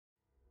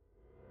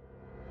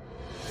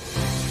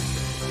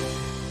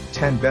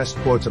10 best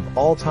quotes of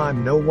all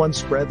time. No one.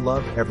 Spread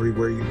love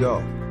everywhere you go.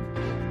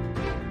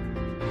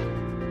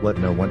 Let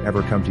no one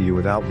ever come to you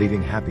without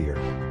leaving happier.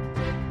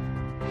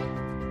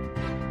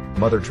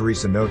 Mother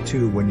Teresa. No.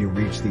 2. When you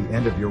reach the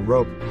end of your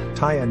rope,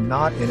 tie a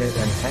knot in it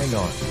and hang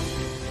on.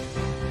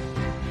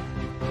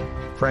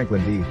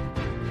 Franklin D.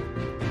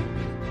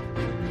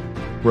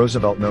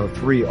 Roosevelt. No.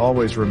 3.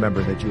 Always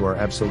remember that you are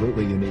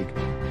absolutely unique,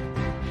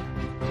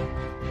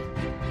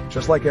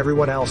 just like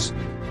everyone else.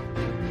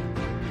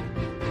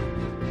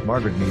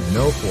 Margaret Mead.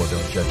 No. 4.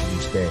 Don't judge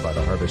each day by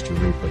the harvest you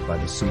reap, but by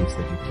the seeds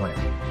that you plant.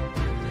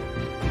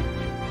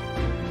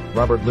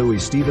 Robert Louis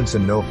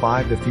Stevenson. No.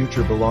 5. The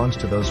future belongs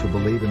to those who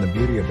believe in the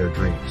beauty of their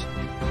dreams.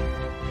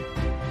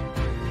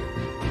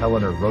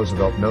 Eleanor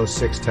Roosevelt. No.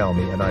 6. Tell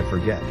me and I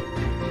forget.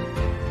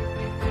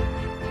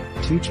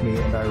 Teach me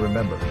and I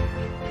remember.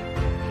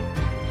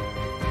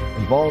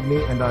 Involve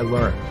me and I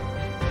learn.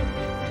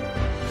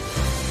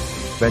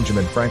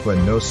 Benjamin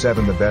Franklin. No.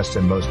 7. The best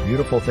and most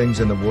beautiful things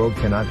in the world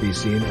cannot be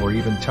seen or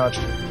even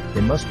touched, they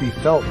must be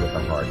felt with the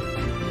heart.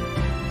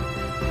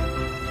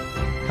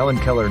 Helen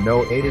Keller.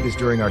 No. 8. It is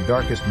during our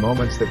darkest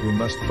moments that we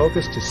must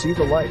focus to see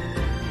the light.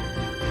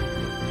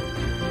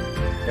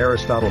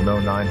 Aristotle.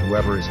 No. 9.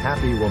 Whoever is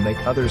happy will make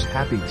others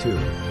happy too.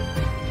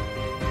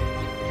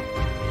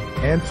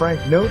 Anne Frank.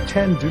 No.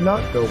 10. Do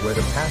not go where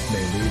the path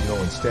may lead, go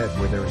instead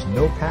where there is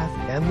no path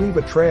and leave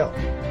a trail.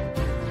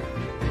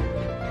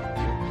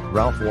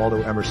 Ralph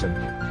Waldo Emerson.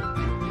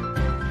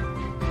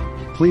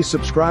 Please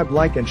subscribe,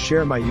 like and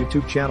share my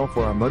YouTube channel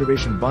for our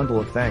motivation bundle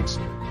of thanks.